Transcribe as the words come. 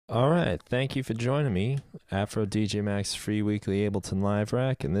Alright, thank you for joining me. AfroDJMac's free weekly Ableton Live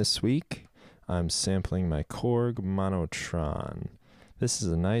Rack, and this week I'm sampling my Korg Monotron. This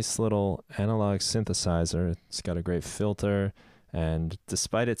is a nice little analog synthesizer. It's got a great filter, and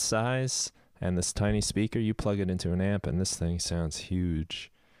despite its size and this tiny speaker, you plug it into an amp and this thing sounds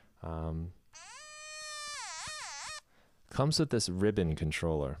huge. Comes with this ribbon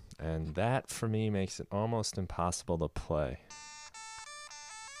controller, and that for me makes it almost impossible to play.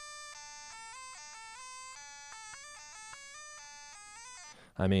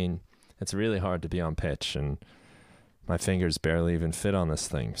 I mean, it's really hard to be on pitch, and my fingers barely even fit on this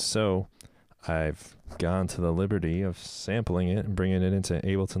thing. So I've gone to the liberty of sampling it and bringing it into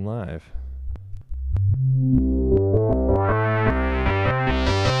Ableton Live.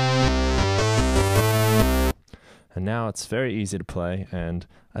 And now it's very easy to play, and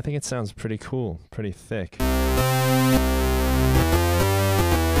I think it sounds pretty cool, pretty thick.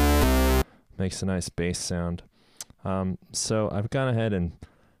 Makes a nice bass sound. So I've gone ahead and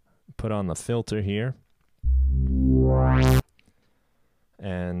put on the filter here,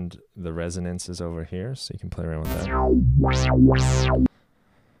 and the resonance is over here, so you can play around with that.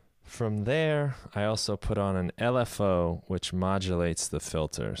 From there, I also put on an LFO, which modulates the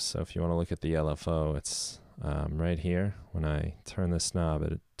filter. So if you want to look at the LFO, it's right here. When I turn this knob,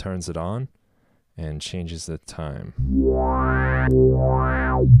 it turns it on and changes the time.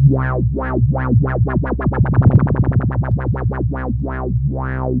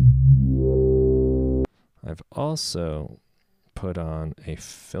 I've also put on a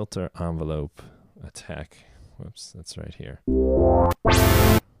filter envelope attack. Whoops, that's right here.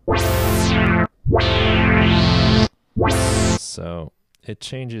 So it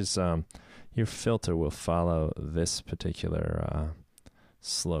changes, your filter will follow this particular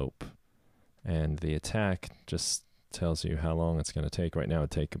slope, and the attack just tells you how long it's going to take. Right now it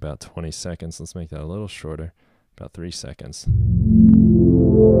would take about 20 seconds. Let's make that a little shorter, about 3 seconds.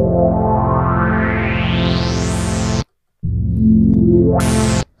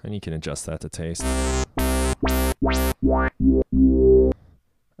 And you can adjust that to taste.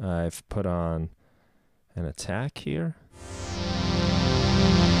 I've put on an attack here.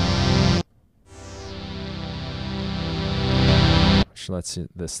 Which lets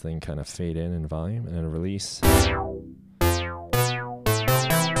this thing kind of fade in volume, and then a release.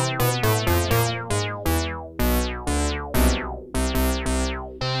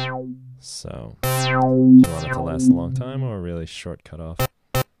 So, if you want it to last a long time or a really short cutoff.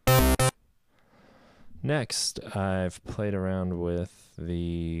 Next, I've played around with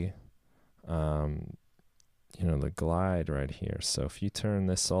the, the glide right here. So if you turn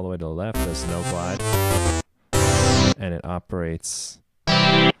this all the way to the left, there's no glide. And it operates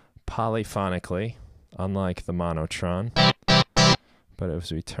polyphonically, unlike the Monotron. But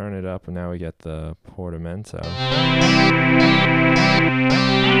as we turn it up, and now we get the portamento.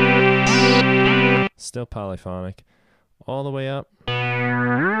 Still polyphonic. All the way up,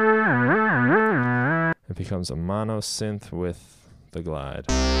 it becomes a mono synth with the glide.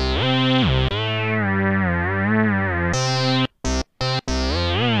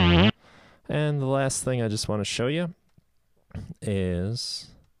 And the last thing I just want to show you is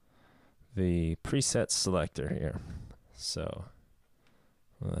the preset selector here. So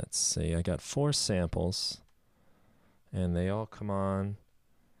let's see, I got 4 samples, and they all come on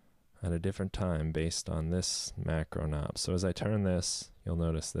at a different time based on this macro knob. So as I turn this, you'll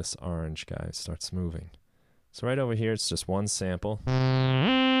notice this orange guy starts moving. So right over here, it's just one sample. Turn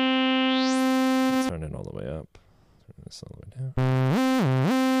it all the way up. Turn this all the way down.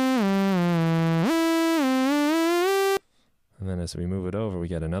 And then as we move it over, we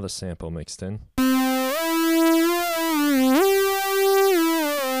get another sample mixed in.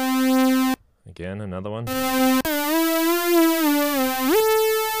 Again, another one.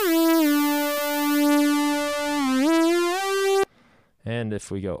 And if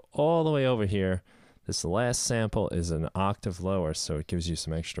we go all the way over here, this last sample is an octave lower, so it gives you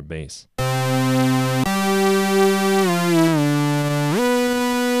some extra bass.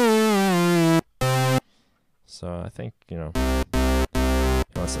 So I think, if you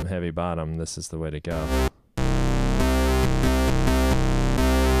want some heavy bottom, this is the way to go.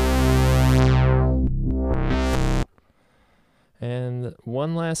 And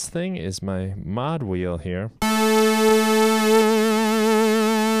one last thing is my mod wheel here.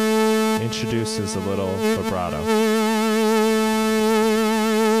 Introduces a little vibrato.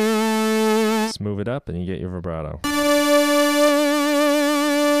 Just move it up and you get your vibrato.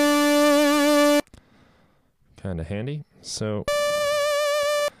 Kind of handy. So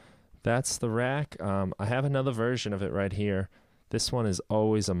that's the rack. I have another version of it right here This one is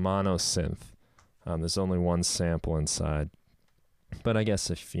always a mono synth. There's only one sample inside. But I guess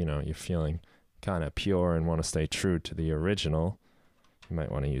if, you know, you're feeling kind of pure and want to stay true to the original, you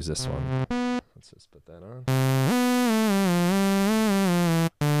might want to use this one. Let's just put that on.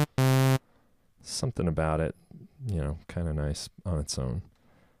 Something about it, you know, kind of nice on its own.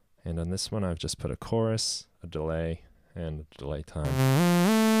 And on this one, I've just put a chorus, a delay, and a delay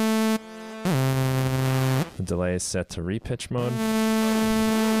time. The delay is set to repitch mode,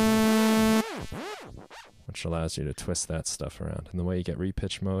 which allows you to twist that stuff around. And the way you get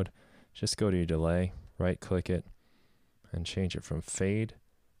repitch mode, just go to your delay, right-click it, and change it from fade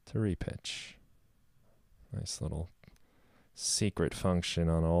to repitch. Nice little secret function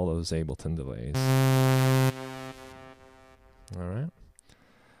on all those Ableton delays. All right.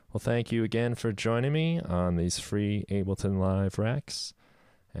 Well, thank you again for joining me on these free Ableton Live racks,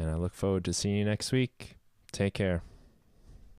 and I look forward to seeing you next week. Take care.